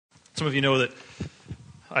Some of you know that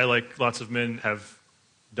I, like lots of men, have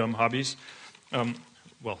dumb hobbies. I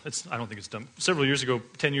don't think it's dumb. Several years ago,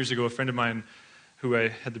 10 years ago, a friend of mine who I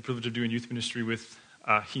had the privilege of doing youth ministry with,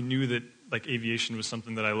 he knew that like aviation was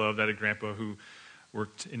something that I loved. I had a grandpa who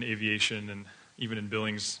worked in aviation, and even in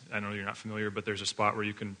Billings, I know you're not familiar, but there's a spot where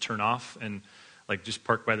you can turn off and like just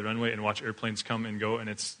park by the runway and watch airplanes come and go, and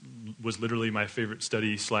it was literally my favorite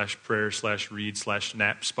study / prayer / read /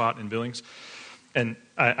 nap spot in Billings. And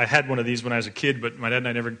I had one of these when I was a kid, but my dad and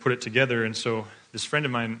I never put it together, and so this friend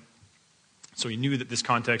of mine, so he knew that this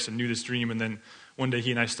context and knew this dream, and then one day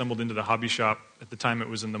he and I stumbled into the hobby shop. At the time it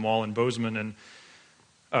was in the mall in Bozeman,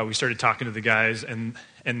 and we started talking to the guys, and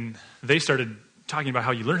they started talking about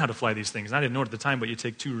how you learn how to fly these things. And I didn't know it at the time, but you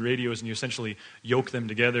take two radios and you essentially yoke them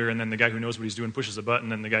together, and then the guy who knows what he's doing pushes a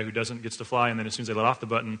button, and the guy who doesn't gets to fly, and then as soon as they let off the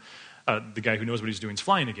button, the guy who knows what he's doing is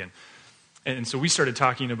flying again. And so we started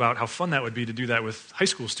talking about how fun that would be to do that with high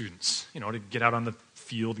school students, to get out on the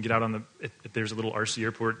field and get out on there's a little RC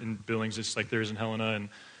airport in Billings, just like there is in Helena, and,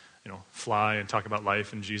 fly and talk about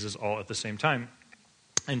life and Jesus all at the same time.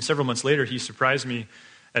 And several months later, he surprised me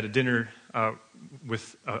at a dinner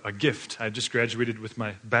with a gift. I had just graduated with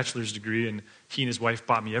my bachelor's degree, and he and his wife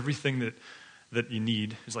bought me everything that you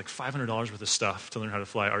need. It's like $500 worth of stuff to learn how to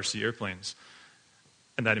fly RC airplanes.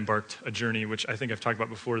 And that embarked a journey, which I think I've talked about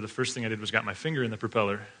before. The first thing I did was got my finger in the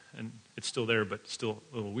propeller, and it's still there, but still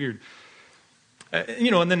a little weird.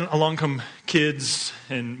 And then along come kids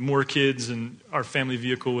and more kids, and our family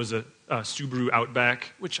vehicle was a Subaru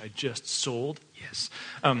Outback, which I just sold. Yes.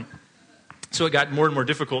 So it got more and more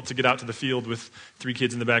difficult to get out to the field with 3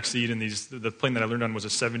 kids in the back seat, and the plane that I learned on was a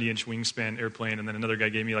 70-inch wingspan airplane, and then another guy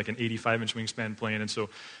gave me like an 85-inch wingspan plane. And so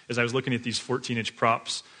as I was looking at these 14-inch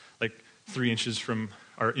props, like 3 inches from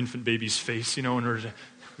our infant baby's face,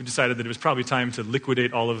 we decided that it was probably time to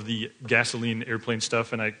liquidate all of the gasoline airplane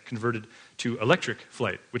stuff, and I converted to electric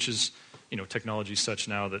flight, which is, technology such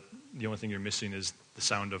now that the only thing you're missing is the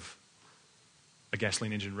sound of a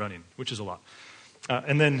gasoline engine running, which is a lot.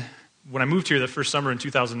 And then when I moved here that first summer in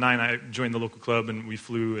 2009, I joined the local club, and we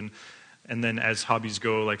flew, and then as hobbies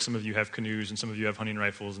go, like some of you have canoes, and some of you have hunting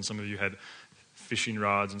rifles, and some of you had fishing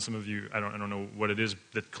rods, and some of you, I don't know what it is,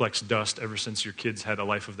 that collects dust ever since your kids had a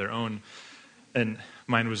life of their own. And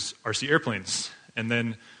mine was RC airplanes. And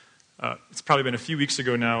then it's probably been a few weeks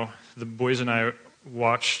ago now, the boys and I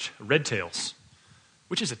watched Red Tails,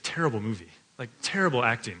 which is a terrible movie, like terrible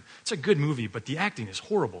acting. It's a good movie, but the acting is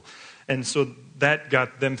horrible. And so that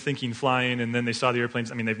got them thinking flying, and then they saw the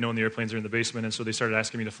airplanes. I mean, they've known the airplanes are in the basement, and so they started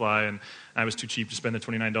asking me to fly, and I was too cheap to spend the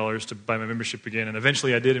 $29 to buy my membership again. And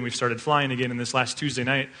eventually I did, and we started flying again. And this last Tuesday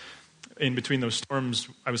night, in between those storms,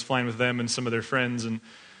 I was flying with them and some of their friends, and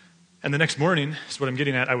the next morning, is what I'm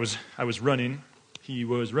getting at, I was running. He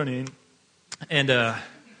was running. And I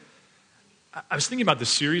was thinking about the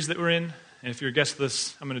series that we're in. And if you're a guest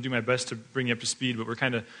list, I'm going to do my best to bring you up to speed, but we're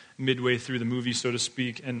kind of midway through the movie, so to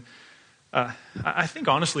speak. And I think,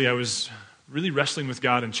 honestly, I was really wrestling with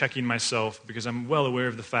God and checking myself, because I'm well aware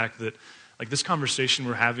of the fact that like this conversation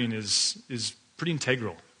we're having is pretty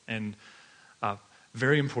integral and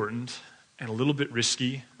very important, and a little bit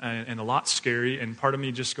risky, and a lot scary, and part of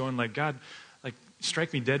me just going like, God, like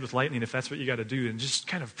strike me dead with lightning if that's what you got to do, and just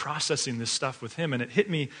kind of processing this stuff with him. And it hit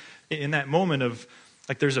me in that moment of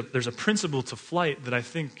like there's a principle to flight that I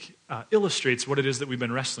think illustrates what it is that we've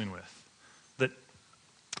been wrestling with. That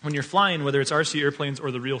when you're flying, whether it's RC airplanes or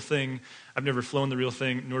the real thing, I've never flown the real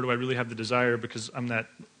thing, nor do I really have the desire, because I'm that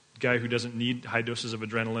guy who doesn't need high doses of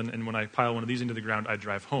adrenaline, and when I pile one of these into the ground, I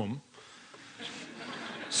drive home.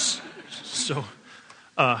 So,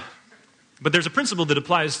 but there's a principle that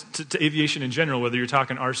applies to aviation in general, whether you're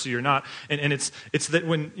talking RC or not, and it's that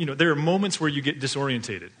when, there are moments where you get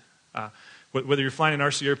disorientated. Whether you're flying an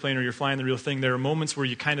RC airplane or you're flying the real thing, there are moments where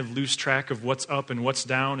you kind of lose track of what's up and what's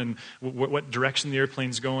down and what direction the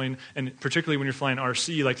airplane's going, and particularly when you're flying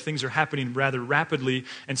RC, like things are happening rather rapidly,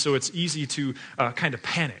 and so it's easy to kind of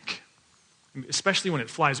panic. Especially when it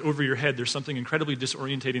flies over your head, there's something incredibly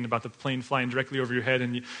disorientating about the plane flying directly over your head,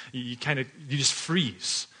 and you just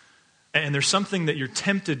freeze. And there's something that you're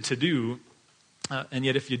tempted to do, and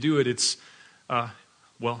yet if you do it, it's,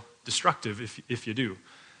 destructive if you do.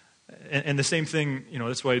 And the same thing,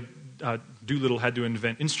 that's why Doolittle had to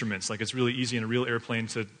invent instruments. Like it's really easy in a real airplane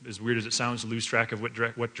to, as weird as it sounds, to lose track of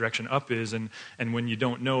what direction up is, and when you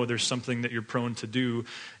don't know, there's something that you're prone to do,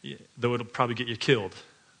 though it'll probably get you killed.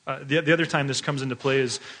 The other time this comes into play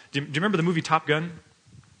is, do you remember the movie Top Gun?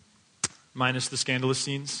 Minus the scandalous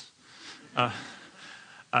scenes.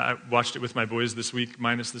 I watched it with my boys this week,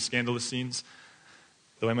 minus the scandalous scenes.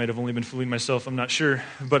 Though I might have only been fooling myself, I'm not sure.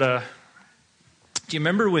 But Do you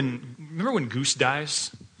remember when Goose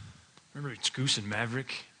dies? Remember it's Goose and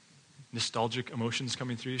Maverick? Nostalgic emotions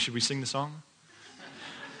coming through you. Should we sing the song?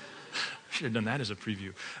 Should have done that as a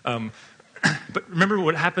preview. But remember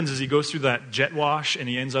what happens is he goes through that jet wash and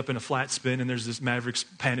he ends up in a flat spin and there's this Maverick's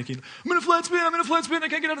panicking. I'm in a flat spin, I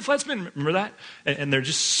can't get out of the flat spin. Remember that? And they're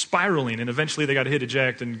just spiraling and eventually they got to hit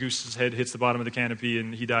eject and Goose's head hits the bottom of the canopy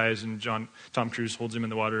and he dies and Tom Cruise holds him in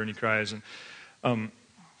the water and he cries. And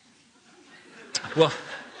well,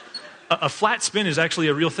 a flat spin is actually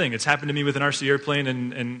a real thing. It's happened to me with an RC airplane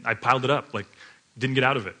and I piled it up, like didn't get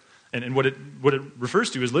out of it. And what it refers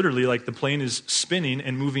to is literally like the plane is spinning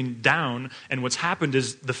and moving down, and what's happened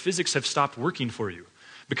is the physics have stopped working for you.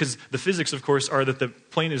 Because the physics, of course, are that the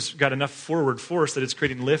plane has got enough forward force that it's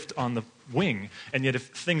creating lift on the wing. And yet if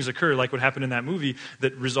things occur, like what happened in that movie,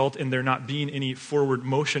 that result in there not being any forward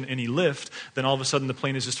motion, any lift, then all of a sudden the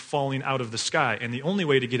plane is just falling out of the sky. And the only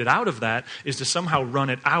way to get it out of that is to somehow run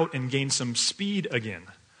it out and gain some speed again.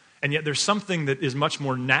 And yet there's something that is much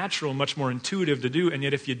more natural, much more intuitive to do, and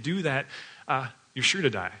yet if you do that, you're sure to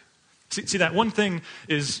die. See that one thing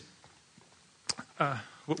is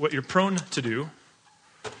what you're prone to do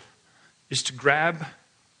is to grab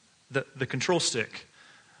the control stick,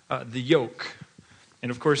 the yoke.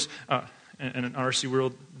 And of course, in an RC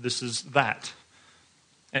world, this is that.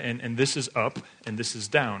 And this is up, and this is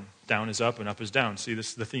down. Down is up, and up is down. See, the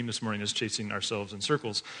theme this morning is chasing ourselves in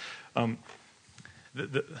circles.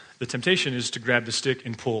 The temptation is to grab the stick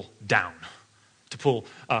and pull down,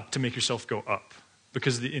 to make yourself go up.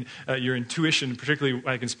 Because your intuition, particularly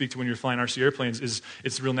I can speak to when you're flying RC airplanes, is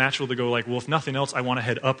it's real natural to go like, well, if nothing else, I want to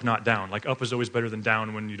head up, not down. Like up is always better than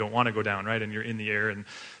down when you don't want to go down, right? And you're in the air, and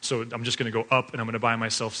so I'm just going to go up and I'm going to buy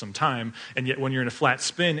myself some time. And yet when you're in a flat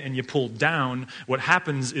spin and you pull down, what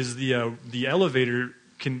happens is the elevator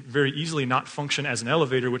can very easily not function as an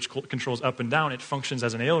elevator, which controls up and down. It functions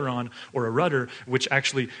as an aileron or a rudder, which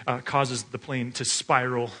actually causes the plane to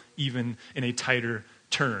spiral even in a tighter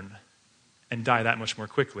turn and die that much more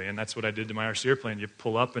quickly. And that's what I did to my RC airplane. You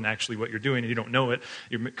pull up, and actually what you're doing, and you don't know it,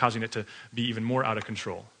 you're causing it to be even more out of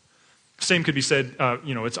control. Same could be said,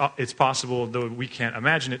 it's possible, though we can't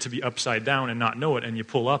imagine it, to be upside down and not know it, and you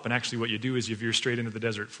pull up, and actually what you do is you veer straight into the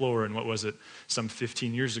desert floor, and what was it, some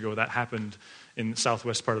 15 years ago, that happened in the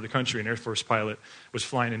southwest part of the country. An Air Force pilot was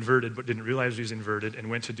flying inverted, but didn't realize he was inverted, and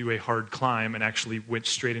went to do a hard climb, and actually went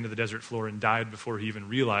straight into the desert floor and died before he even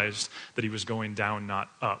realized that he was going down, not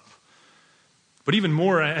up. But even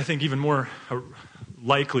more, I think even more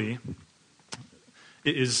likely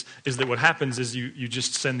is that what happens is you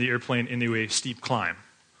just send the airplane into a steep climb.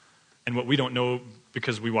 And what we don't know,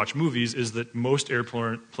 because we watch movies, is that most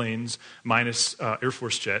airplanes, minus Air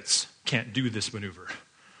Force jets, can't do this maneuver.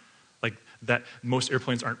 Like that, most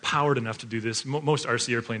airplanes aren't powered enough to do this. Most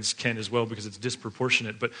RC airplanes can as well because it's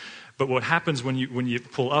disproportionate. But what happens when you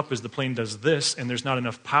pull up is the plane does this, and there's not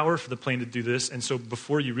enough power for the plane to do this. And so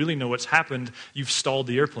before you really know what's happened, you've stalled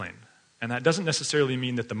the airplane. And that doesn't necessarily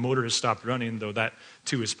mean that the motor has stopped running, though that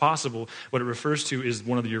too is possible. What it refers to is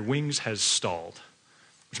one of your wings has stalled,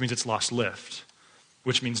 which means it's lost lift,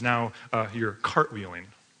 which means now you're cartwheeling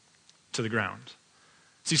to the ground.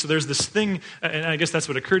 See, so there's this thing, and I guess that's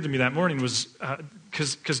what occurred to me that morning was,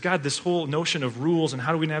 because God, this whole notion of rules and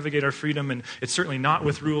how do we navigate our freedom, and it's certainly not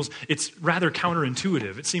with rules, it's rather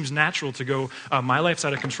counterintuitive. It seems natural to go, my life's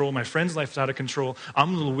out of control, my friend's life's out of control,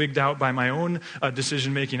 I'm a little wigged out by my own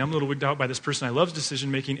decision-making, I'm a little wigged out by this person I love's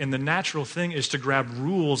decision-making, and the natural thing is to grab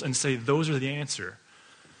rules and say, those are the answer.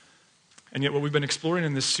 And yet what we've been exploring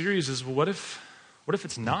in this series is, well, what if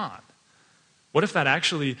it's not? What if that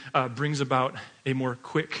actually brings about a more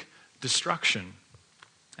quick destruction?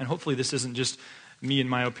 And hopefully this isn't just me and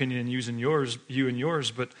my opinion and you and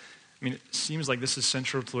yours, but I mean, it seems like this is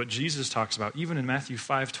central to what Jesus talks about, even in Matthew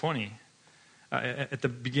 5:20. At the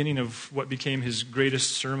beginning of what became his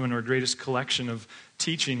greatest sermon or greatest collection of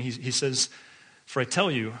teaching, he says, "For I tell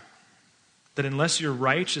you that unless your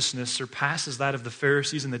righteousness surpasses that of the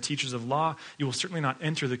Pharisees and the teachers of law, you will certainly not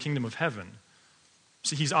enter the kingdom of heaven."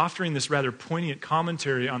 See, he's offering this rather poignant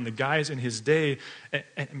commentary on the guys in his day,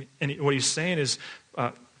 and what he's saying is,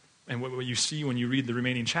 and what you see when you read the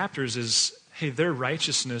remaining chapters is, hey, their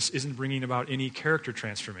righteousness isn't bringing about any character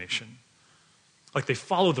transformation. Like they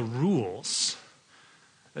follow the rules.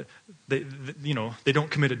 They don't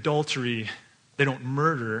commit adultery. They don't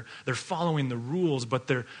murder. They're following the rules, but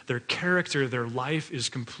their character, their life is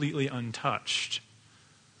completely untouched.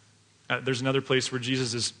 There's another place where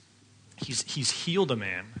Jesus is. He's healed a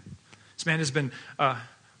man. This man has been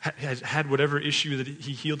has had whatever issue that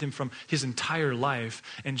he healed him from his entire life,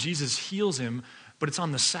 and Jesus heals him, but it's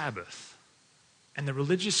on the Sabbath. And the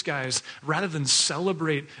religious guys, rather than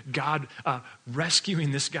celebrate God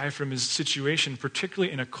rescuing this guy from his situation,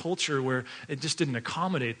 particularly in a culture where it just didn't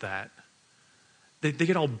accommodate that, they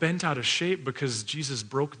get all bent out of shape because Jesus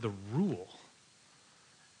broke the rule.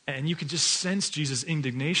 And you can just sense Jesus'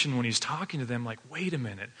 indignation when he's talking to them, like, wait a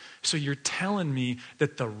minute. So you're telling me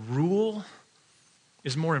that the rule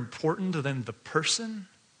is more important than the person?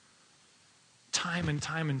 Time and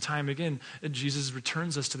time and time again, Jesus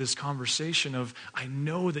returns us to this conversation of, I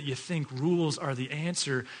know that you think rules are the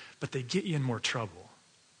answer, but they get you in more trouble.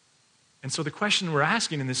 And so the question we're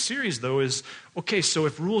asking in this series, though, is, okay, so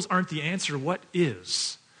if rules aren't the answer, what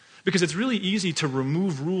is? Because it's really easy to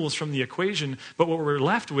remove rules from the equation, but what we're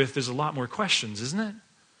left with is a lot more questions, isn't it?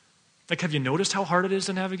 Like, have you noticed how hard it is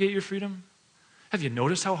to navigate your freedom? Have you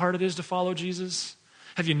noticed how hard it is to follow Jesus?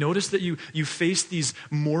 Have you noticed that you face these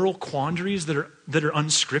moral quandaries that are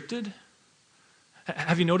unscripted?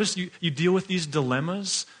 Have you noticed you deal with these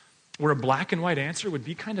dilemmas where a black and white answer would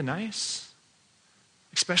be kind of nice?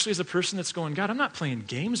 Especially as a person that's going, God, I'm not playing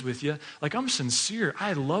games with you. Like, I'm sincere.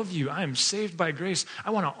 I love you. I am saved by grace. I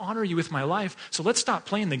want to honor you with my life. So let's stop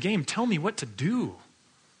playing the game. Tell me what to do.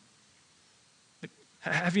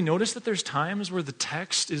 Have you noticed that there's times where the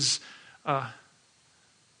text is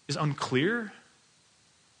unclear?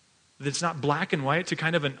 That it's not black and white to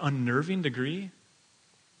kind of an unnerving degree?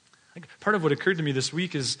 Like, part of what occurred to me this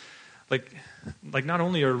week is, like not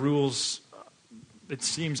only are rules, it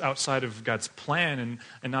seems, outside of God's plan,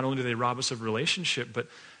 and not only do they rob us of relationship, but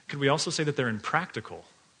could we also say that they're impractical?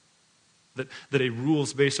 That a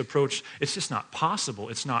rules-based approach, it's just not possible.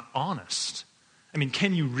 It's not honest. I mean,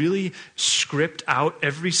 can you really script out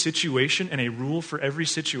every situation and a rule for every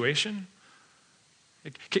situation?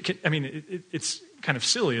 It's kind of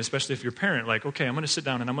silly, especially if you're a parent. Like, okay, I'm going to sit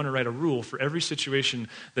down and I'm going to write a rule for every situation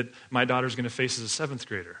that my daughter's going to face as a seventh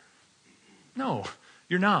grader. No,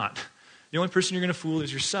 you're not. The only person you're going to fool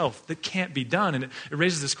is yourself. That can't be done. And it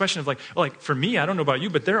raises this question of like, for me, I don't know about you,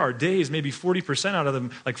 but there are days, maybe 40% out of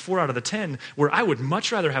them, like 4 out of the 10, where I would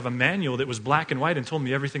much rather have a manual that was black and white and told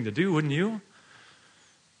me everything to do, wouldn't you?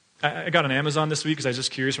 I got on Amazon this week because I was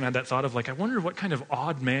just curious when I had that thought of, like, I wonder what kind of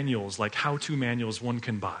odd manuals, like how-to manuals, one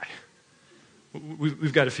can buy.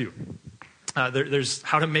 We've got a few. There's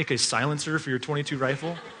how to make a silencer for your .22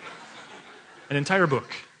 rifle. An entire book.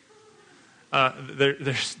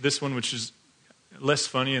 There's this one, which is less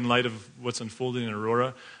funny in light of what's unfolding in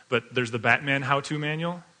Aurora, but there's the Batman how-to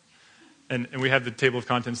manual. And we have the table of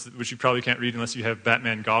contents, which you probably can't read unless you have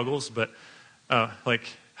Batman goggles, but like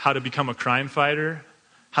how to become a crime fighter,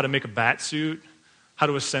 how to make a bat suit, how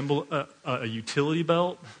to assemble a utility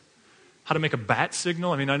belt, how to make a bat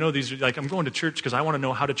signal. I mean, I know these are, like, I'm going to church because I want to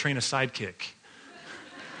know how to train a sidekick.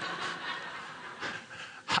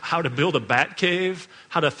 How to build a bat cave,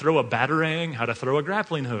 how to throw a batarang, how to throw a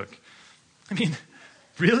grappling hook. I mean,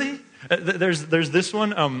 really? There's this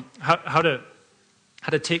one, how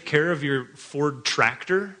to take care of your Ford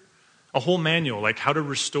tractor. A whole manual, like how to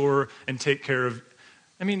restore and take care of.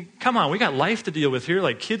 I mean, come on, we got life to deal with here,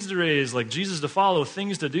 like kids to raise, like Jesus to follow,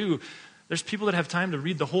 things to do. There's people that have time to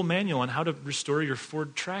read the whole manual on how to restore your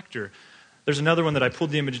Ford tractor. There's another one that I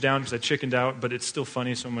pulled the image down because I chickened out, but it's still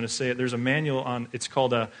funny, so I'm going to say it. There's a manual on, it's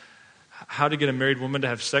called How to Get a Married Woman to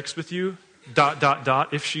Have Sex with You, ...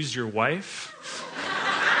 if she's your wife.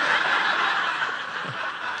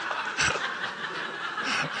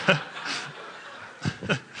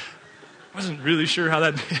 Wasn't really sure how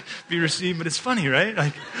that'd be received, but it's funny, right?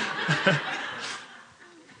 Like,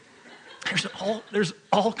 there's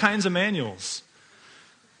all kinds of manuals.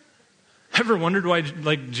 Ever wondered why,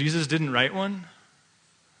 like, Jesus didn't write one?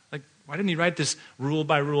 Like, why didn't he write this rule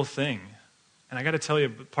by rule thing? And I got to tell you,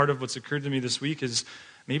 part of what's occurred to me this week is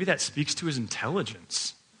maybe that speaks to his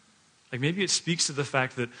intelligence. Like, maybe it speaks to the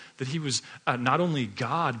fact that he was not only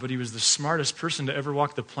God, but he was the smartest person to ever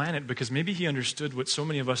walk the planet, because maybe he understood what so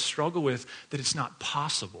many of us struggle with, that it's not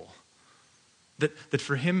possible. That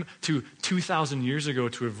for him to, 2,000 years ago,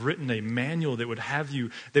 to have written a manual that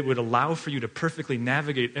would allow for you to perfectly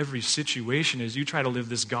navigate every situation as you try to live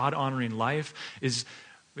this God-honoring life, it's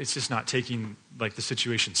just not taking, like, the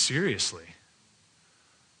situation seriously.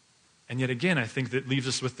 And yet again, I think that leaves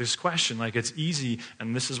us with this question, like, it's easy,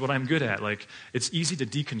 and this is what I'm good at, like, it's easy to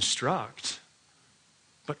deconstruct.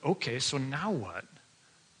 But okay, so now what?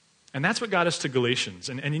 And that's what got us to Galatians.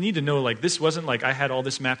 And you need to know, like, this wasn't like I had all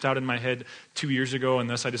this mapped out in my head 2 years ago, and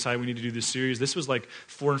thus I decided we need to do this series. This was like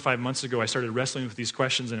 4 and 5 months ago. I started wrestling with these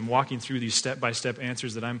questions, and I'm walking through these step-by-step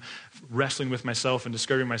answers that I'm wrestling with myself and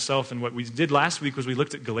discovering myself. And what we did last week was we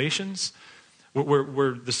looked at Galatians,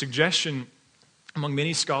 where the suggestion among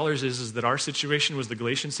many scholars is that our situation was the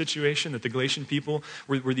Galatian situation, that the Galatian people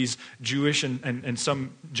were these Jewish and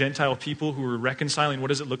some Gentile people who were reconciling what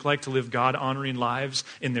does it look like to live God-honoring lives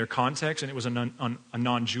in their context, and it was a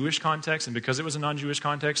non-Jewish context, and because it was a non-Jewish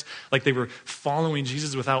context, like they were following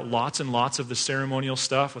Jesus without lots and lots of the ceremonial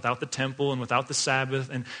stuff, without the temple and without the Sabbath,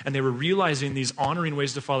 and they were realizing these honoring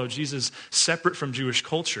ways to follow Jesus separate from Jewish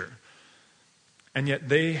culture. And yet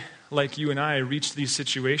they, like you and I, reached these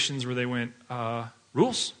situations where they went,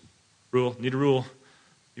 rules? Rule, need a rule.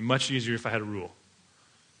 It'd be much easier if I had a rule.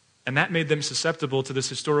 And that made them susceptible to this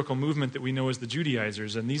historical movement that we know as the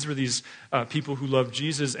Judaizers. And these were these people who loved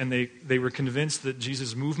Jesus, and they were convinced that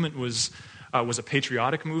Jesus' movement was a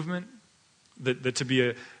patriotic movement, that to be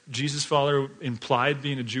a Jesus follower implied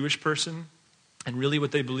being a Jewish person. And really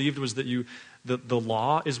what they believed was that the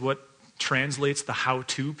law is what translates the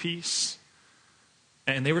how-to piece.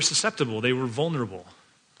 And they were susceptible, they were vulnerable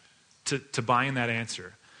to buying that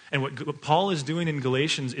answer. And what Paul is doing in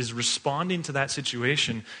Galatians is responding to that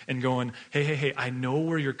situation and going, hey, I know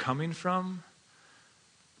where you're coming from,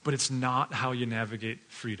 but it's not how you navigate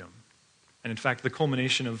freedom. And in fact, the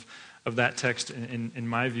culmination of that text, in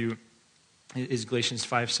my view, is Galatians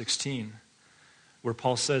 5:16, where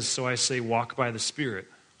Paul says, so I say, walk by the Spirit,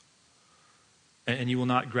 and you will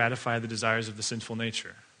not gratify the desires of the sinful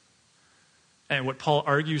nature. And what Paul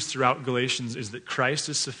argues throughout Galatians is that Christ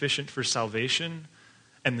is sufficient for salvation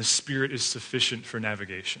and the Spirit is sufficient for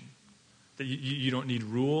navigation. That you don't need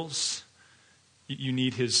rules, you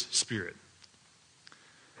need His Spirit.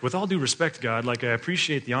 With all due respect, God, like I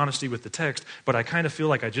appreciate the honesty with the text, but I kind of feel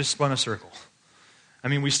like I just spun a circle. I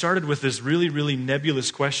mean, we started with this really, really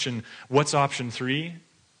nebulous question, what's option 3?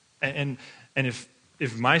 And if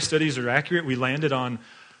my studies are accurate, we landed on,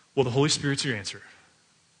 well, the Holy Spirit's your answer.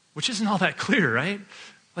 Which isn't all that clear, right?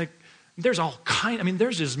 Like, there's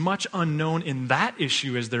as much unknown in that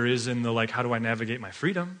issue as there is in the, like, how do I navigate my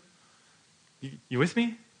freedom? You with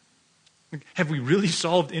me? Like, have we really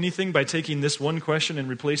solved anything by taking this one question and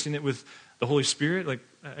replacing it with the Holy Spirit? Like,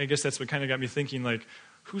 I guess that's what kind of got me thinking, like,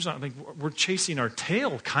 we're chasing our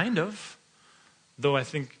tail, kind of. Though I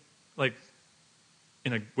think, like,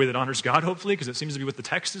 in a way that honors God, hopefully, because it seems to be what the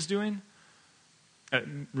text is doing.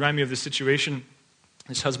 Remind me of this situation.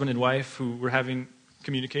 This husband and wife who were having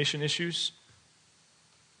communication issues.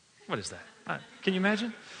 What is that? Can you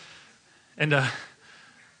imagine? And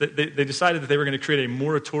they decided that they were going to create a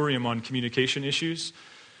moratorium on communication issues.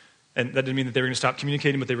 And that didn't mean that they were going to stop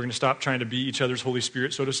communicating, but they were going to stop trying to be each other's Holy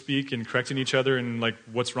Spirit, so to speak, and correcting each other and, like,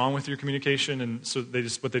 what's wrong with your communication. And so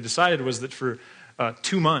what they decided was that for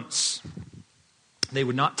 2 months, they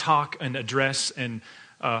would not talk and address and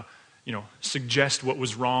suggest what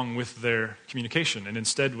was wrong with their communication. And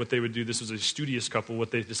instead, what they would do, this was a studious couple,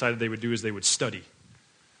 what they decided they would do is they would study.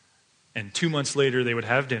 And 2 months later, they would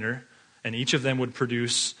have dinner, and each of them would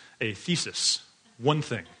produce a thesis, one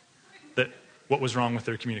thing, what was wrong with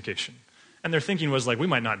their communication. And their thinking was like, we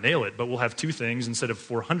might not nail it, but we'll have 2 things instead of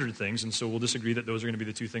 400 things, and so we'll disagree that those are going to be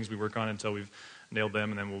the 2 things we work on until we've nailed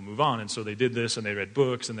them, and then we'll move on. And so they did this, and they read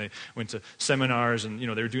books, and they went to seminars, and they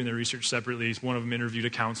were doing their research separately. One of them interviewed a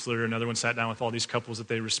counselor, another one sat down with all these couples that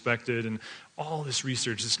they respected, and all this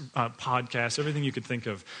research, this podcast, everything you could think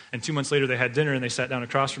of. And 2 months later, they had dinner, and they sat down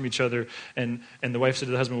across from each other, and the wife said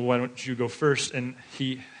to the husband, well, why don't you go first? And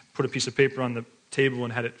he put a piece of paper on the table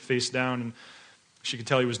and had it face down, and she could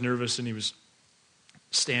tell he was nervous, and he was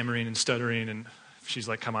stammering and stuttering, and she's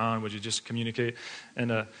like, come on, would you just communicate?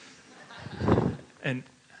 And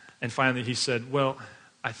finally he said, well,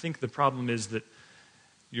 I think the problem is that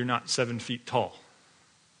you're not 7 feet tall.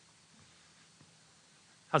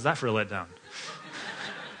 How's that for a letdown?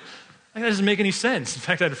 Like, that doesn't make any sense. In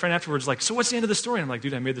fact, I had a friend afterwards like, so what's the end of the story? And I'm like,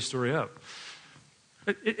 dude, I made the story up.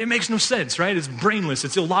 It makes no sense, right? It's brainless.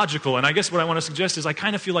 It's illogical. And I guess what I want to suggest is I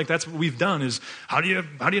kind of feel like that's what we've done is, how do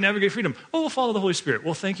you navigate freedom? Oh, we'll follow the Holy Spirit.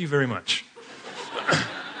 Well, thank you very much.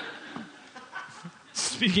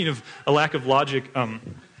 Speaking of a lack of logic,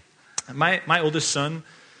 my oldest son,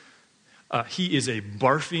 he is a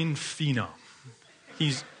barfing phenom.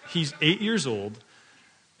 He's 8 years old,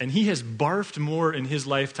 and he has barfed more in his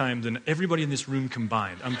lifetime than everybody in this room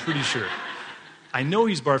combined, I'm pretty sure. I know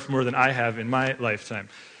he's barfed more than I have in my lifetime.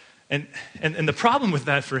 And the problem with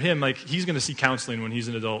that for him, like, he's going to see counseling when he's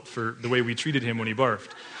an adult for the way we treated him when he barfed.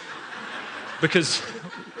 Because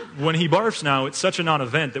when he barfs now, it's such a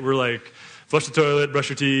non-event that we're like, flush the toilet, brush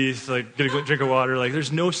your teeth, like, get a drink of water. Like,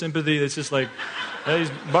 there's no sympathy. It's just like, he's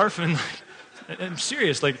barfing. Like, I'm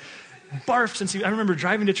serious. Like, barfed since I remember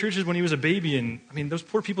driving to churches when he was a baby. And, I mean, those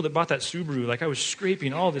poor people that bought that Subaru, like, I was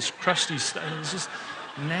scraping all this crusty stuff. It was just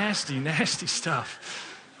nasty, nasty stuff.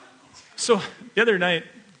 So the other night,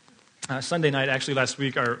 Sunday night, actually last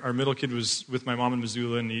week, our middle kid was with my mom in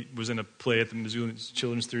Missoula, and he was in a play at the Missoula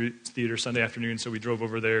Children's Theater Sunday afternoon, so we drove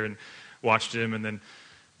over there and watched him, and then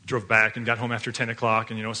drove back and got home after 10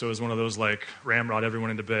 o'clock, and, so it was one of those, ramrod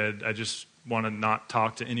everyone into bed. I just want to not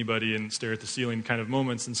talk to anybody and stare at the ceiling kind of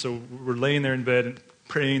moments, and so we're laying there in bed and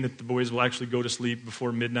praying that the boys will actually go to sleep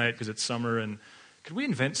before midnight because it's summer, and could we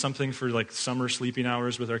invent something for, summer sleeping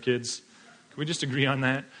hours with our kids? Could we just agree on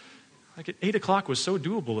that? At 8 o'clock was so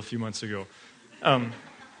doable a few months ago.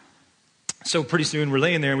 So pretty soon we're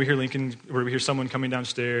laying there and we hear someone coming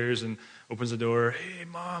downstairs and opens the door. Hey,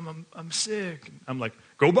 Mom, I'm sick. And I'm like,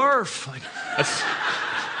 go barf.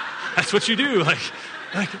 That's what you do.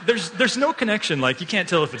 There's no connection. You can't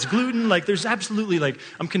tell if it's gluten. There's absolutely,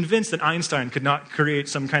 I'm convinced that Einstein could not create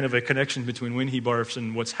some kind of a connection between when he barfs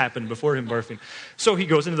and what's happened before him barfing. So he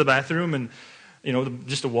goes into the bathroom and,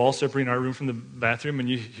 just a wall separating our room from the bathroom, and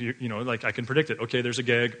I can predict it. Okay, there's a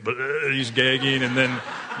gag, but he's gagging, and then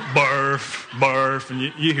barf, and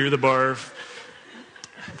you hear the barf.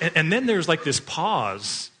 And then there's this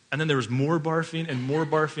pause, and then there was more barfing and more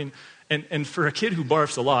barfing. And for a kid who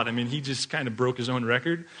barfs a lot, he just kind of broke his own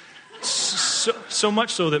record. So much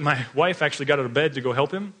so that my wife actually got out of bed to go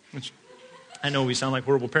help him, which I know we sound like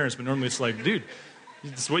horrible parents, but normally it's dude,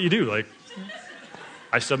 it's what you do.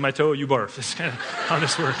 I stub my toe, you barf. That's kind of how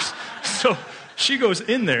this works. So she goes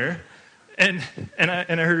in there, and I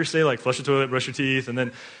heard her say, flush the toilet, brush your teeth, and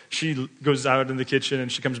then she goes out in the kitchen,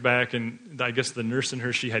 and she comes back, and I guess the nurse in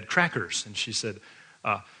her, she had crackers, and she said,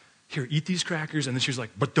 here, eat these crackers, and then she was like,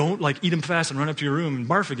 but don't, eat them fast and run up to your room and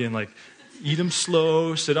barf again. Eat them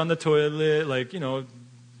slow, sit on the toilet,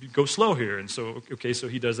 go slow here. And so, okay, so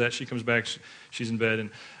he does that. She comes back, she's in bed, and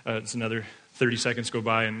it's another 30 seconds go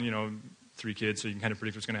by, and, 3 kids, so you can kind of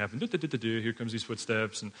predict what's going to happen. Here comes these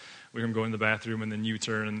footsteps, and we hear him go in the bathroom, and then you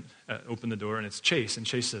turn and open the door, and it's Chase, and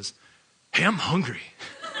Chase says, hey, I'm hungry.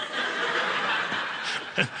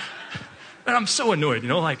 And I'm so annoyed,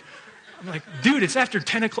 I'm like, dude, it's after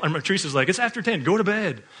 10 o'clock. And Teresa's like, it's after 10, go to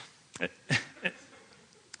bed.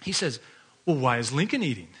 He says, well, why is Lincoln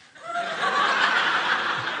eating?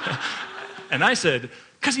 And I said,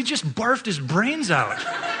 because he just barfed his brains out.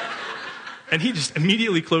 And he just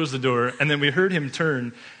immediately closed the door, and then we heard him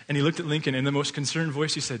turn, and he looked at Lincoln, and in the most concerned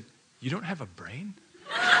voice, he said, you don't have a brain?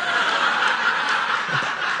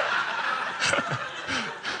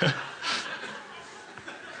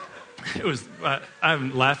 I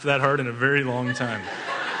haven't laughed that hard in a very long time.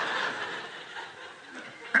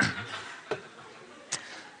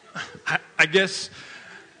 I guess,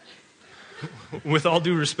 with all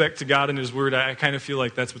due respect to God and His Word, I kind of feel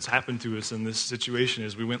like that's what's happened to us in this situation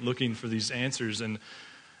is we went looking for these answers, and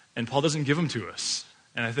Paul doesn't give them to us.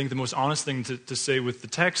 And I think the most honest thing to say with the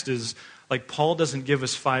text is, Paul doesn't give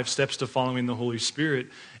us 5 steps to following the Holy Spirit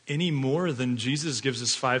any more than Jesus gives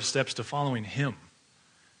us 5 steps to following Him.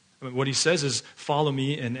 What he says is, follow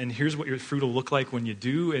me, and here's what your fruit will look like when you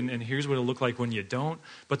do, and here's what it'll look like when you don't.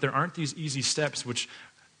 But there aren't these easy steps, which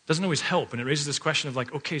doesn't always help. And it raises this question of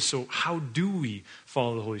okay, so how do we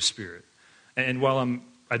follow the Holy Spirit? And while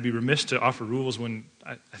I'd be remiss to offer rules when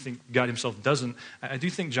I think God himself doesn't, I do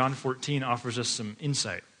think John 14 offers us some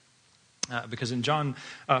insight. Because in John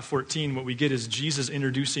 14, what we get is Jesus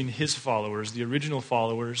introducing his followers, the original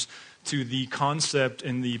followers, to the concept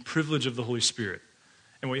and the privilege of the Holy Spirit.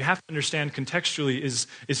 And what you have to understand contextually is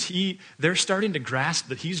they're starting to grasp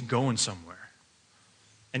that he's going somewhere.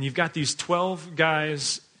 And you've got these 12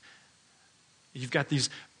 guys, you've got these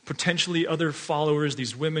potentially other followers,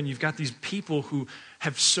 these women, you've got these people who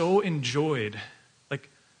have so enjoyed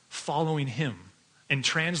following him and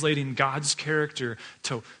translating God's character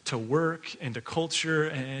to work and to culture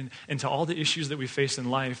and to all the issues that we face in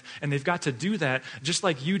life. And they've got to do that just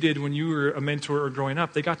like you did when you were a mentor or growing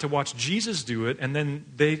up. They got to watch Jesus do it, and then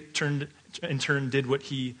they in turn did what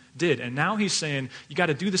he did. And now he's saying, you got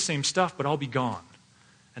to do the same stuff, but I'll be gone.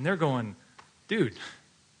 And they're going, dude,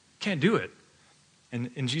 can't do it.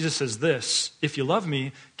 And Jesus says this, if you love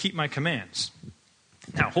me, keep my commands.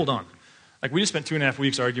 Now, hold on. We just spent 2.5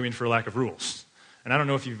 weeks arguing for a lack of rules. And I don't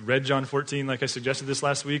know if you've read John 14 like I suggested this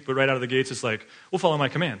last week, but right out of the gates it's we'll follow my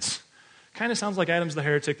commands. Kind of sounds like Adam's the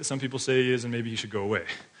heretic that some people say he is, and maybe he should go away.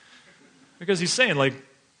 Because he's saying,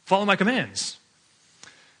 follow my commands.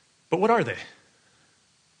 But what are they?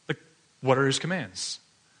 What are his commands?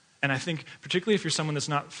 And I think, particularly if you're someone that's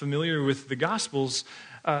not familiar with the Gospels,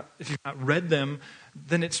 if you've not read them,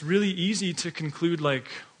 then it's really easy to conclude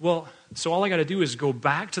so all I got to do is go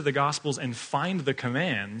back to the Gospels and find the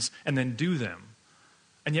commands and then do them.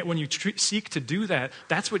 And yet when you seek to do that,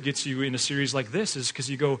 that's what gets you in a series like this, is because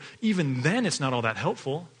you go, even then it's not all that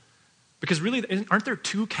helpful. Because really, aren't there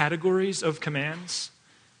two categories of commands?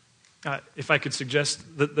 If I could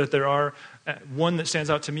suggest that there are, one that stands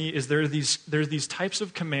out to me is there are these types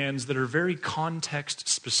of commands that are very context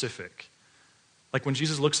specific. Like when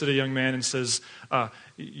Jesus looks at a young man and says,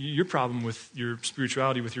 your problem with your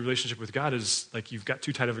spirituality, with your relationship with God is like you've got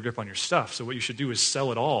too tight of a grip on your stuff, so what you should do is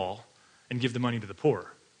sell it all and give the money to the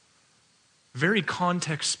poor. Very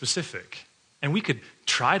context specific. And we could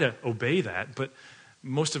try to obey that, but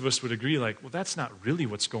most of us would agree like, well, that's not really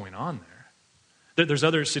what's going on there. There's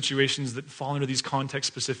other situations that fall into these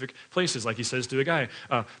context-specific places. Like he says to a guy,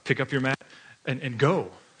 pick up your mat and go.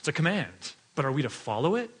 It's a command. But are we to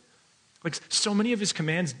follow it? Like so many of his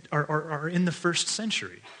commands are in the first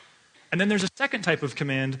century. And then there's a second type of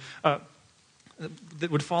command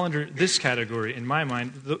that would fall under this category in my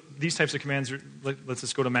mind. These types of commands are, let's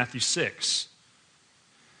just go to Matthew 6.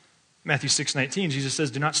 Matthew 6:19, Jesus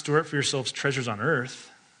says, do not store up for yourselves treasures on earth,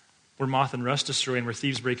 where moth and rust destroy and where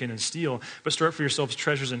thieves break in and steal, but store up for yourselves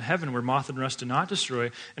treasures in heaven where moth and rust do not destroy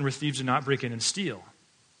and where thieves do not break in and steal.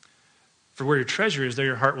 For where your treasure is, there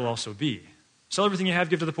your heart will also be. Sell everything you have,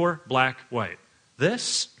 give to the poor, black, white.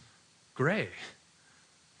 This, gray.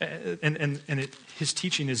 His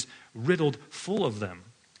teaching is riddled full of them.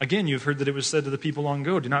 Again, you have heard that it was said to the people long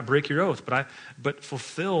ago, do not break your oath, but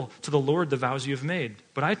fulfill to the Lord the vows you have made.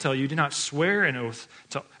 But I tell you, do not swear an oath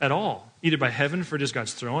at all, either by heaven, for it is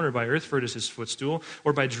God's throne, or by earth, for it is his footstool,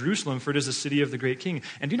 or by Jerusalem, for it is the city of the great king.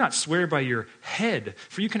 And do not swear by your head,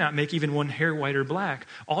 for you cannot make even one hair white or black.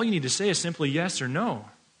 All you need to say is simply yes or no.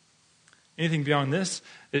 Anything beyond this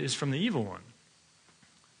is from the evil one.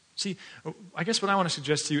 See, I guess what I want to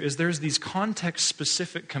suggest to you is there's these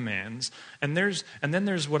context-specific commands, and then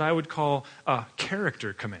there's what I would call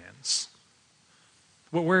character commands,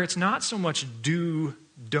 where it's not so much do,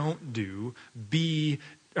 don't do, be,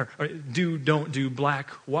 or do, don't do,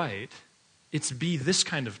 black, white. It's be this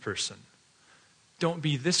kind of person. Don't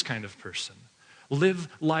be this kind of person. Live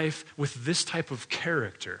life with this type of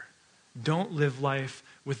character. Don't live life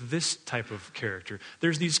with this type of character.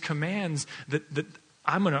 There's these commands that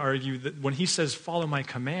I'm going to argue that when he says follow my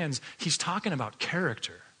commands, he's talking about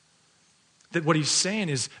character. That what he's saying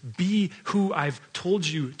is be who I've told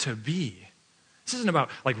you to be. This isn't about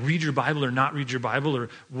like read your Bible or not read your Bible or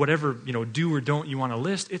whatever, do or don't you want to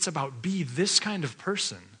list. It's about be this kind of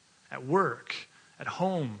person at work, at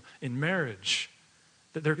home, in marriage.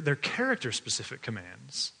 That they're character specific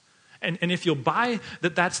commands. And if you'll buy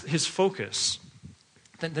that that's his focus,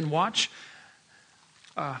 then watch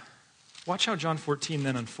how John 14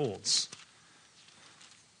 then unfolds.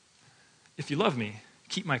 If you love me,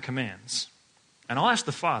 keep my commands. And I'll ask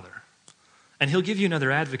the Father, and he'll give you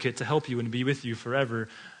another advocate to help you and be with you forever,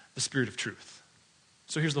 the Spirit of truth.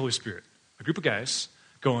 So here's the Holy Spirit. A group of guys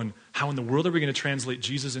going, how in the world are we going to translate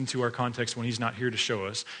Jesus into our context when he's not here to show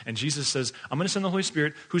us? And Jesus says, I'm going to send the Holy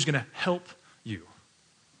Spirit who's going to help you.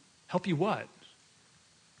 Help you what?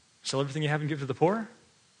 Sell everything you have and give to the poor?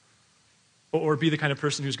 Or be the kind of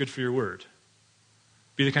person who's good for your word.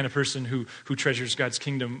 Be the kind of person who treasures God's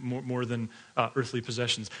kingdom more than earthly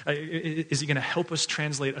possessions. Is he going to help us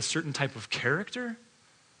translate a certain type of character?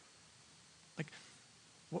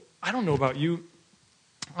 I don't know about you.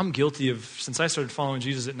 I'm guilty of, since I started following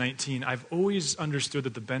Jesus at 19, I've always understood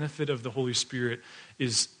that the benefit of the Holy Spirit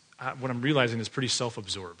is, what I'm realizing is pretty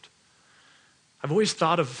self-absorbed. I've always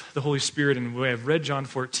thought of the Holy Spirit, and the way I've read John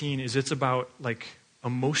 14 is it's about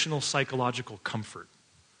emotional, psychological comfort.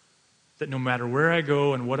 That no matter where I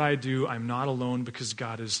go and what I do, I'm not alone because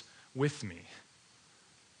God is with me.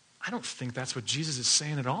 I don't think that's what Jesus is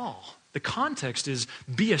saying at all. The context is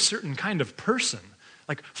be a certain kind of person.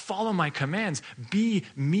 Follow my commands. Be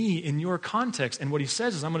me in your context. And what he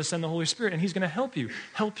says is I'm going to send the Holy Spirit and he's going to help you.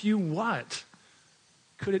 Help you what?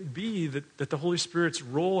 Could it be that the Holy Spirit's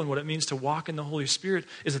role and what it means to walk in the Holy Spirit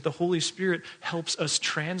is that the Holy Spirit helps us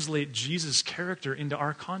translate Jesus' character into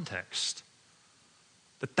our context?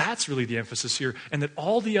 That's really the emphasis here, and that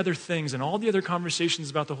all the other things and all the other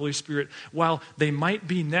conversations about the Holy Spirit, while they might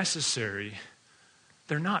be necessary,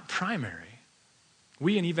 they're not primary.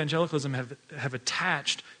 We in evangelicalism have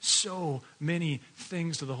attached so many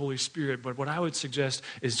things to the Holy Spirit, but what I would suggest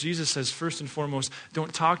is Jesus says, first and foremost,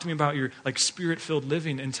 don't talk to me about your spirit-filled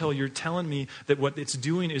living until you're telling me that what it's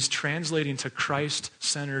doing is translating to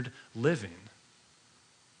Christ-centered living.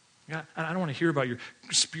 I don't want to hear about your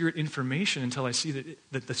spirit information until I see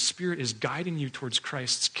that the Spirit is guiding you towards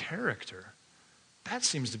Christ's character. That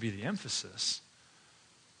seems to be the emphasis.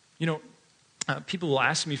 People will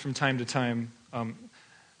ask me from time to time,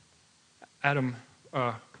 Adam,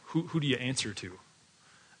 who do you answer to?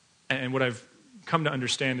 And what I've come to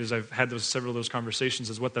understand as I've had several of those conversations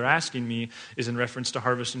is what they're asking me is in reference to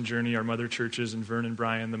Harvest and Journey, our mother churches, and Vern and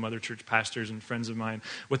Brian, the mother church pastors and friends of mine.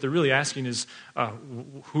 What they're really asking is,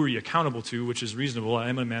 who are you accountable to, which is reasonable. I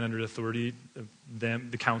am a man under authority, them,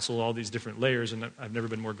 the council, all these different layers, and I've never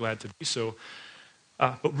been more glad to be so.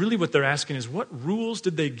 But really what they're asking is, what rules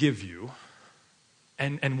did they give you,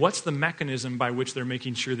 and what's the mechanism by which they're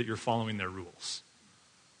making sure that you're following their rules?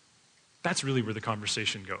 That's really where the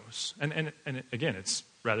conversation goes. And again, it's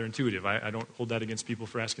rather intuitive. I don't hold that against people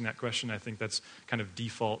for asking that question. I think that's kind of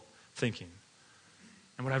default thinking.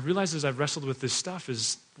 And what I've realized as I've wrestled with this stuff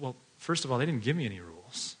is, well, first of all, they didn't give me any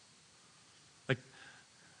rules. Like,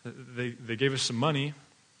 they gave us some money.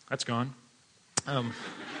 That's gone.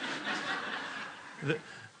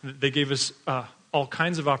 They gave us all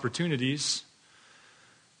kinds of opportunities,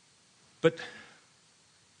 but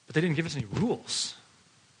they didn't give us any rules.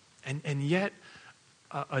 And yet,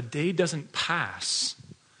 a day doesn't pass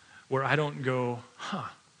where I don't go, how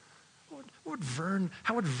would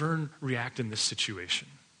Vern react in this situation?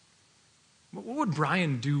 What would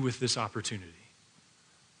Brian do with this opportunity?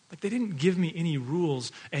 Like, they didn't give me any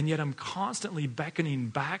rules, and yet I'm constantly beckoning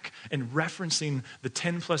back and referencing the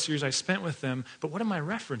 10 plus years I spent with them. But what am I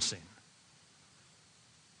referencing?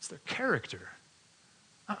 It's their character.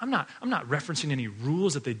 I'm not referencing any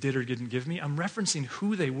rules that they did or didn't give me. I'm referencing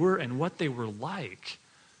who they were and what they were like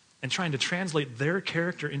and trying to translate their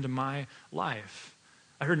character into my life.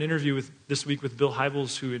 I heard an interview this week with Bill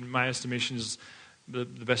Hybels, who in my estimation is the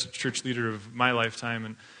best church leader of my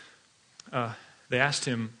lifetime. And they asked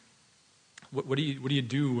him, what do you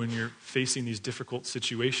do when you're facing these difficult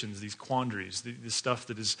situations, these quandaries, the stuff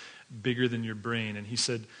that is bigger than your brain? And he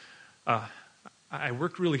said, I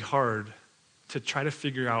work really hard to try to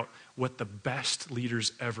figure out what the best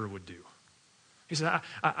leaders ever would do. He said,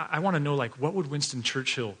 I want to know, like, what would Winston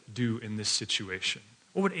Churchill do in this situation?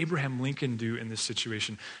 What would Abraham Lincoln do in this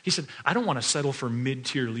situation? He said, I don't want to settle for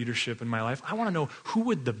mid-tier leadership in my life. I want to know who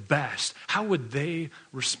would the best, how would they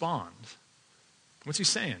respond? What's he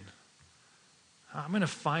saying? I'm going to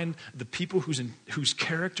find the people whose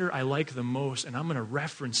character I like the most, and I'm going to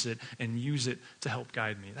reference it and use it to help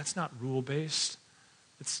guide me. That's not rule-based.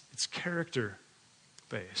 It's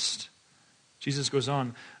character-based. Jesus goes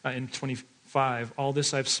on in 25, all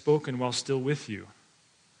this I've spoken while still with you.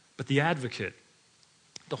 But the advocate,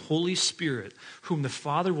 the Holy Spirit, whom the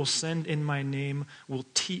Father will send in my name, will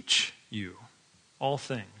teach you all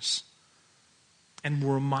things and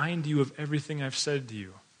will remind you of everything I've said to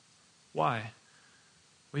you. Why?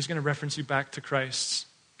 Well, he's going to reference you back to Christ's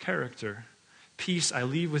character. Peace I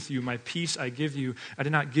leave with you, my peace I give you. I do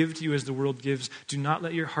not give to you as the world gives. Do not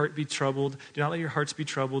let your heart be troubled. Do not let your hearts be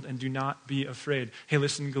troubled, and do not be afraid. Hey,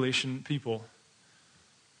 listen, Galatian people.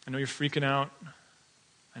 I know you're freaking out.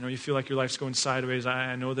 I know you feel like your life's going sideways.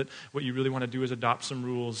 I know that what you really want to do is adopt some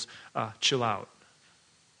rules. Chill out.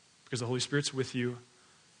 Because the Holy Spirit's with you,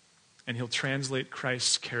 and he'll translate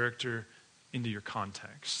Christ's character into your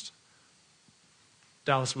context.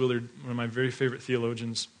 Dallas Willard, one of my very favorite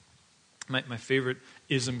theologians, my favorite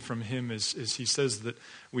ism from him is he says that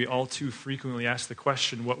we all too frequently ask the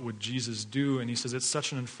question, what would Jesus do? And he says it's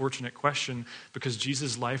such an unfortunate question because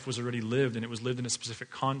Jesus' life was already lived and it was lived in a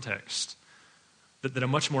specific context. That a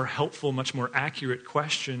much more helpful, much more accurate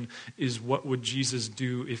question is, what would Jesus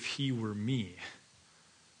do if he were me?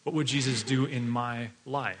 What would Jesus do in my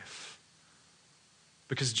life?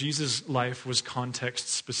 Because Jesus' life was context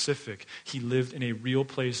specific. He lived in a real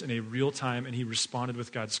place, in a real time, and he responded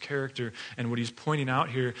with God's character. And what he's pointing out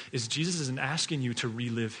here is Jesus isn't asking you to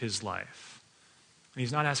relive his life. And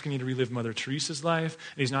he's not asking you to relive Mother Teresa's life,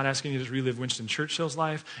 and he's not asking you to relive Winston Churchill's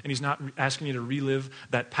life, and he's not asking you to relive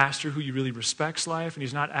that pastor who you really respect's life, and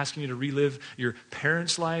he's not asking you to relive your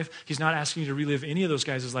parents' life. He's not asking you to relive any of those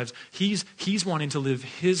guys' lives. He's wanting to live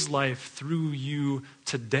his life through you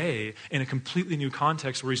today in a completely new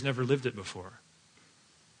context where he's never lived it before.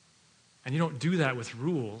 And you don't do that with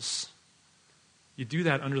rules. You do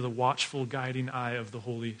that under the watchful, guiding eye of the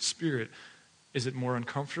Holy Spirit. Is it more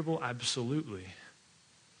uncomfortable? Absolutely.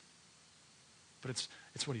 But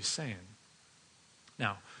it's what he's saying.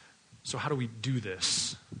 Now, so how do we do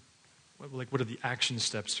this? What are the action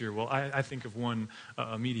steps here? Well, I think of one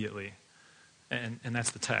immediately, and that's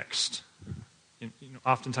the text.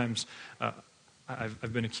 Oftentimes,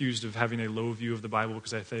 I've been accused of having a low view of the Bible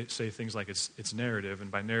because I say things like it's narrative, and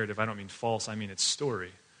by narrative I don't mean false, I mean it's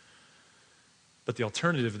story. But the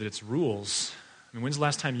alternative that it's rules, I mean, when's the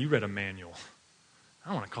last time you read a manual? I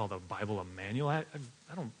don't want to call the Bible a manual. I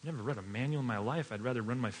never read a manual in my life. I'd rather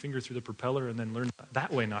run my finger through the propeller and then learn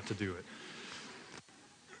that way not to do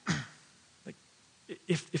it. Like,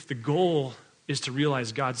 if the goal is to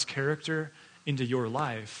realize God's character into your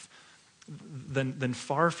life, then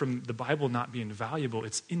far from the Bible not being valuable,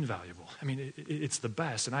 it's invaluable. I mean, it's the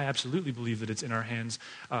best, and I absolutely believe that it's in our hands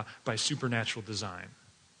by supernatural design.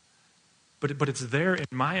 But it's there, in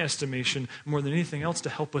my estimation, more than anything else, to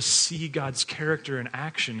help us see God's character in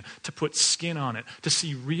action, to put skin on it, to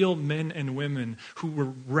see real men and women who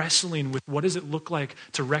were wrestling with what does it look like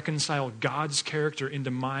to reconcile God's character into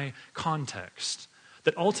my context.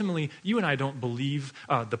 That ultimately, you and I don't believe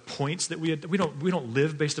the points that we don't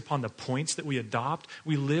live based upon the points that we adopt.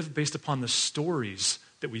 We live based upon the stories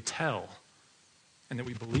that we tell and that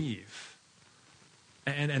we believe.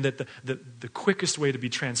 And that the quickest way to be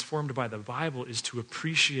transformed by the Bible is to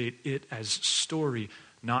appreciate it as story,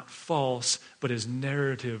 not false, but as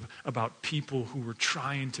narrative about people who were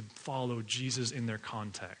trying to follow Jesus in their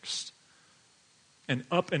context. And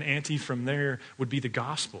up an ante from there would be the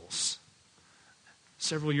Gospels.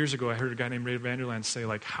 Several years ago, I heard a guy named Ray Vanderland say,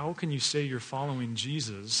 like, how can you say you're following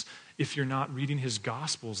Jesus if you're not reading his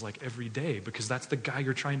Gospels like every day? Because that's the guy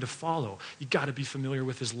you're trying to follow. You got to be familiar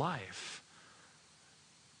with his life.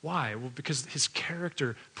 Why? Well, because his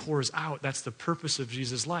character pours out. That's the purpose of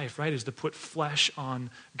Jesus' life, right? Is to put flesh on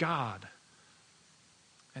God.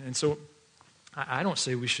 And so I don't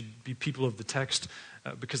say we should be people of the text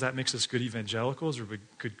because that makes us good evangelicals or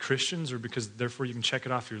good Christians or because therefore you can check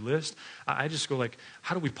it off your list. I just go like,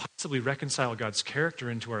 how do we possibly reconcile God's character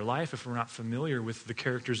into our life if we're not familiar with the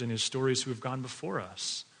characters in his stories who have gone before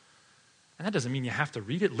us? And that doesn't mean you have to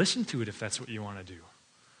read it. Listen to it if that's what you want to do.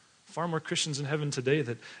 Far more Christians in heaven today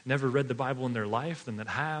that never read the Bible in their life than that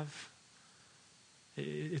have.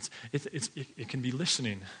 It can be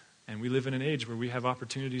listening. And we live in an age where we have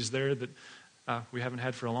opportunities there that we haven't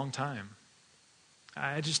had for a long time.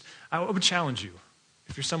 I would challenge you.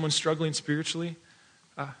 If you're someone struggling spiritually,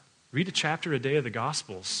 read a chapter a day of the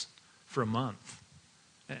Gospels for a month.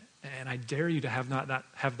 And I dare you to have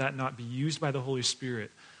that not be used by the Holy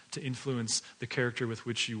Spirit to influence the character with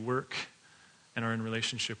which you work and are in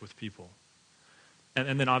relationship with people.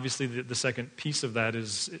 And then obviously the second piece of that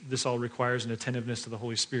is this all requires an attentiveness to the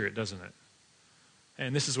Holy Spirit, doesn't it?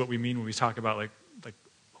 And this is what we mean when we talk about like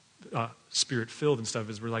Spirit-filled and stuff,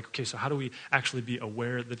 is we're like, okay, so how do we actually be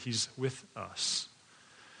aware that he's with us?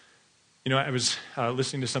 You know, I was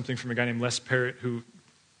listening to something from a guy named Les Parrott, who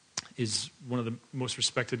is one of the most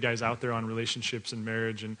respected guys out there on relationships and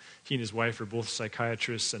marriage, and he and his wife are both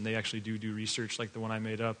psychiatrists, and they actually do research like the one I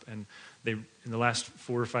made up, and they, in the last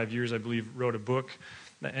 4 or 5 years, I believe, wrote a book,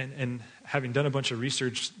 and having done a bunch of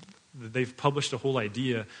research, they've published a whole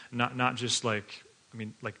idea, not just like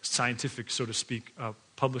scientific, so to speak,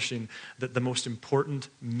 publishing that the most important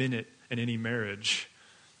minute in any marriage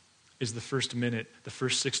is the first minute, the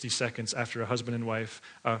first 60 seconds after a husband and wife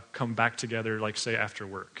come back together, like say after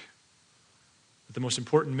work. The most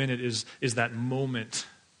important minute is that moment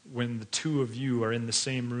when the two of you are in the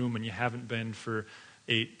same room and you haven't been for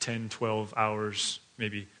 8, 10, 12 hours,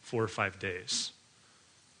 maybe 4 or 5 days.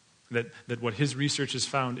 That what his research has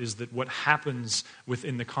found is that what happens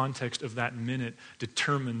within the context of that minute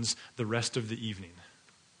determines the rest of the evening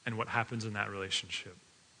and what happens in that relationship.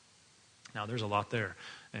 Now, there's a lot there,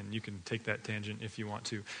 and you can take that tangent if you want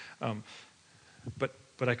to.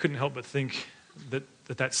 But I couldn't help but think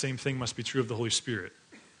that same thing must be true of the Holy Spirit.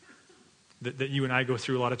 That you and I go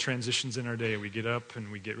through a lot of transitions in our day. We get up and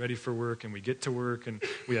we get ready for work and we get to work and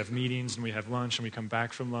we have meetings and we have lunch and we come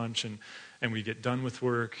back from lunch and we get done with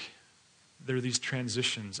work. There are these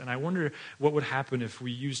transitions. And I wonder what would happen if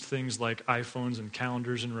we used things like iPhones and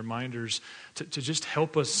calendars and reminders to just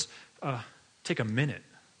help us take a minute,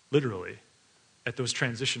 literally, at those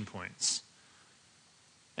transition points.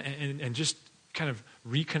 And just kind of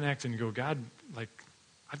reconnect and go, God, like,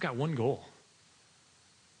 I've got one goal.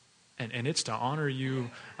 And it's to honor you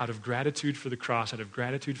out of gratitude for the cross, out of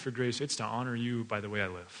gratitude for grace. It's to honor you by the way I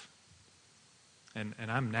live. And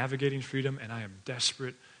I'm navigating freedom, and I am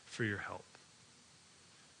desperate for your help.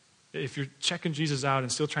 If you're checking Jesus out and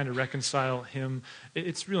still trying to reconcile him,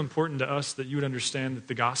 it's real important to us that you would understand that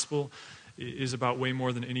the gospel is about way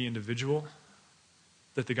more than any individual.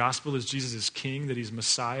 That the gospel is Jesus is King, that he's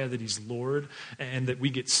Messiah, that he's Lord, and that we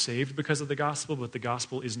get saved because of the gospel, but the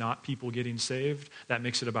gospel is not people getting saved. That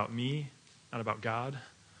makes it about me, not about God.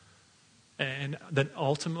 And that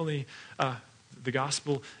ultimately, the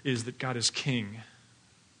gospel is that God is King,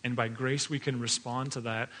 and by grace we can respond to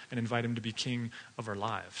that and invite him to be King of our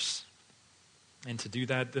lives. And to do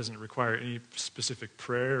that doesn't require any specific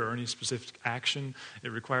prayer or any specific action. It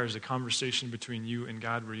requires a conversation between you and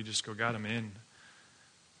God where you just go, God, I'm in.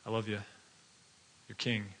 I love you. You're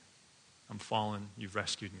King. I'm fallen. You've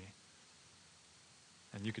rescued me.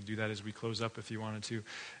 And you could do that as we close up if you wanted to.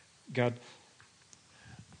 God,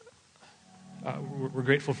 we're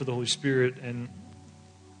grateful for the Holy Spirit, and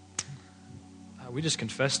we just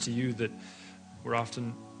confess to you that we're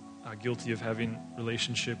often guilty of having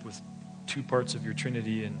relationship with two parts of your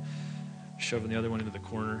Trinity and shoving the other one into the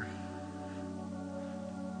corner.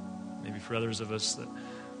 Maybe for others of us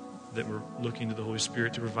that we're looking to the Holy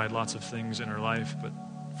Spirit to provide lots of things in our life, but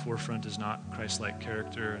forefront is not Christ-like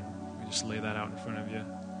character, and we just lay that out in front of you.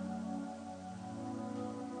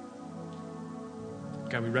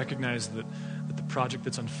 God, we recognize that the project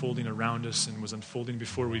that's unfolding around us and was unfolding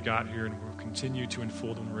before we got here and will continue to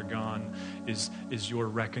unfold when we're gone is your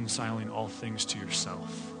reconciling all things to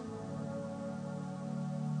yourself.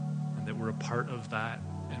 And that we're a part of that,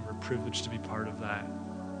 and we're privileged to be part of that.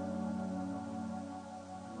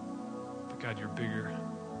 But God, you're bigger.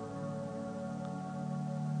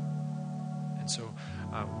 And so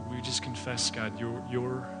we just confess, God,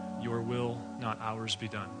 your will, not ours, be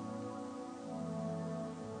done.